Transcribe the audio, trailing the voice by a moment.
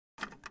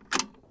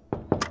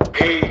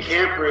Hey,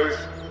 campers,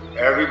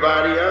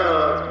 everybody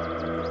up.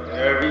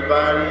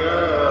 Everybody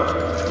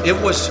up. It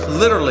was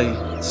literally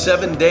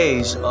 7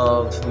 days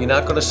of you're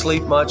not going to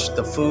sleep much,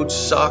 the food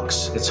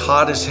sucks, it's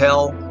hot as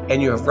hell,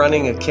 and you're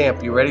running a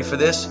camp. You ready for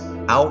this?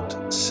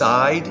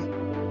 Outside?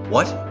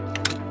 What?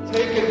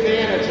 Take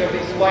advantage of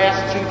these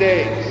last 2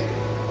 days,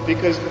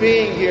 because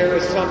being here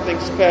is something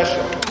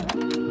special.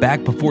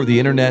 Back before the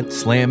internet,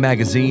 Slam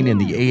Magazine,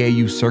 and the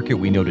AAU circuit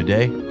we know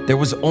today, there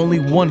was only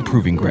one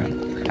proving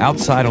ground,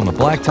 outside on the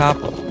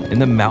blacktop in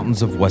the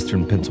mountains of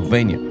western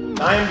Pennsylvania.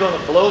 I am going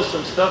to blow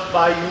some stuff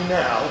by you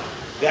now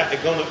that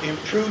are going to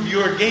improve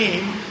your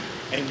game,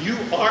 and you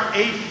are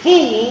a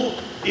fool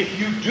if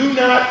you do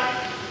not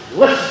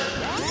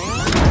listen.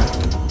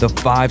 The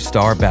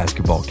 5-star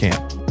basketball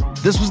camp.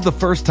 This was the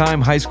first time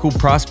high school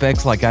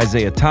prospects like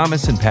Isaiah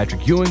Thomas and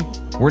Patrick Ewing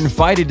were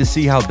invited to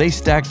see how they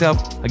stacked up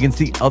against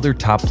the other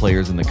top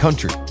players in the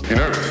country. You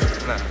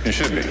nervous? No. You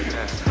should be.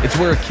 It's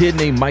where a kid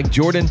named Mike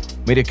Jordan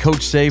made a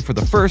coach say for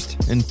the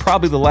first and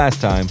probably the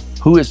last time,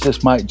 "Who is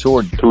this Mike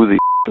Jordan? Who the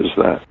is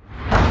that?"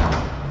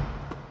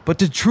 But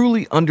to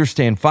truly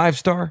understand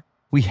 5-star,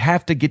 we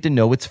have to get to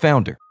know its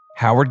founder,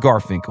 Howard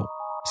Garfinkel,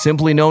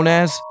 simply known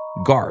as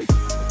Garf.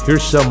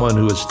 Here's someone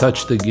who has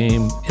touched the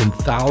game in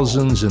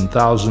thousands and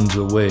thousands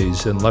of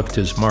ways and left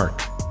his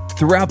mark.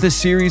 Throughout this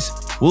series,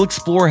 we'll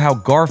explore how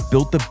Garf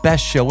built the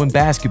best show in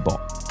basketball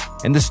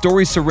and the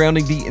stories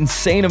surrounding the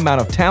insane amount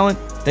of talent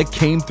that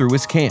came through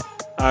his camp.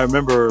 I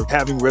remember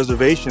having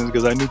reservations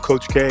because I knew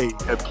Coach K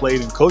had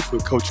played and coached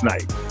with Coach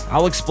Knight.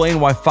 I'll explain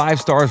why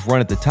 5-stars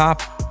run at the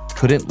top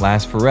couldn't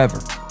last forever,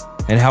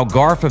 and how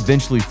Garf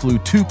eventually flew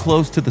too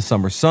close to the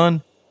summer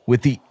sun,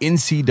 with the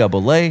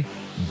NCAA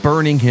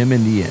burning him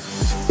in the end.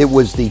 It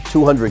was the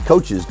 200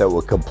 coaches that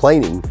were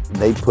complaining.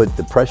 They put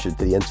the pressure to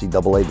the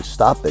NCAA to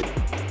stop it.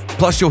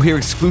 Plus, you'll hear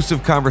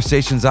exclusive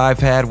conversations I've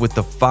had with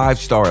the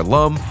 5-star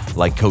alum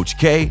like Coach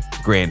K,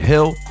 Grant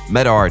Hill,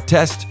 Meta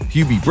Artest,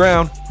 Hubie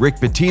Brown, Rick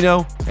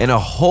Pitino, and a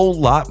whole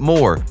lot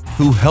more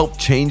who helped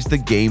change the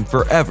game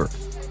forever.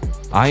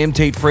 I am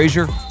Tate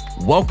Frazier.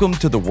 Welcome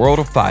to the world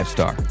of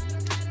 5-star.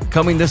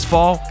 Coming this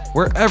fall,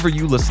 wherever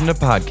you listen to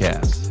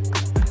podcasts.